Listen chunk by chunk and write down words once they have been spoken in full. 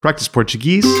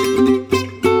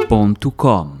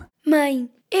practiceportuguese.com. Mãe,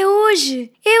 é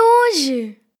hoje! É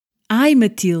hoje! Ai,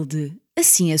 Matilde,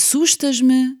 assim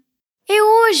assustas-me. É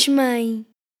hoje, mãe!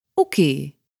 O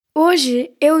quê?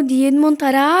 Hoje é o dia de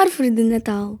montar a árvore de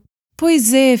Natal.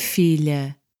 Pois é,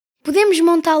 filha. Podemos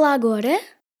montá-la agora?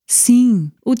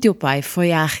 Sim, o teu pai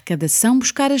foi à arrecadação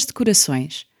buscar as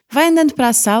decorações. Vai andando para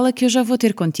a sala que eu já vou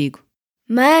ter contigo.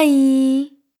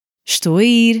 Mãe! Estou a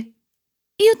ir.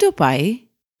 E o teu pai?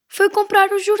 Foi comprar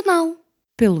o jornal.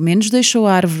 Pelo menos deixou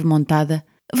a árvore montada.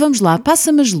 Vamos lá,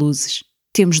 passa-me as luzes.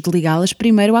 Temos de ligá-las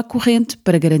primeiro à corrente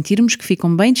para garantirmos que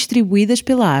ficam bem distribuídas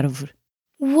pela árvore.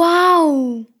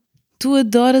 Uau! Tu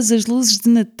adoras as luzes de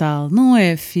Natal, não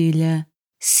é, filha?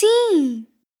 Sim!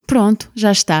 Pronto,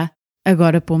 já está.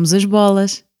 Agora pomos as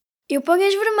bolas. Eu ponho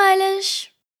as vermelhas.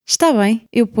 Está bem,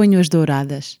 eu ponho as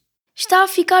douradas. Está a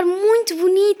ficar muito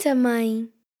bonita, mãe.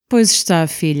 Pois está,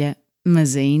 filha,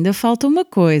 mas ainda falta uma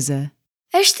coisa.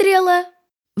 A estrela.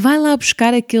 Vai lá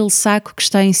buscar aquele saco que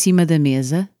está em cima da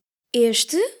mesa?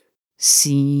 Este?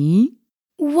 Sim.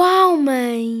 Uau,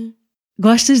 mãe!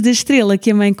 Gostas da estrela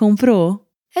que a mãe comprou?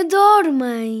 Adoro,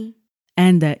 mãe!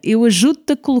 Anda, eu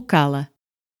ajudo-te a colocá-la.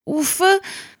 Ufa,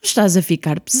 estás a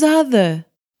ficar pesada.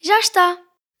 Já está.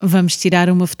 Vamos tirar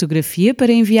uma fotografia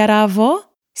para enviar à avó?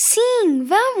 Sim,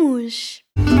 vamos!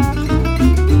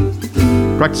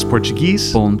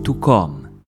 practiceportuguese.com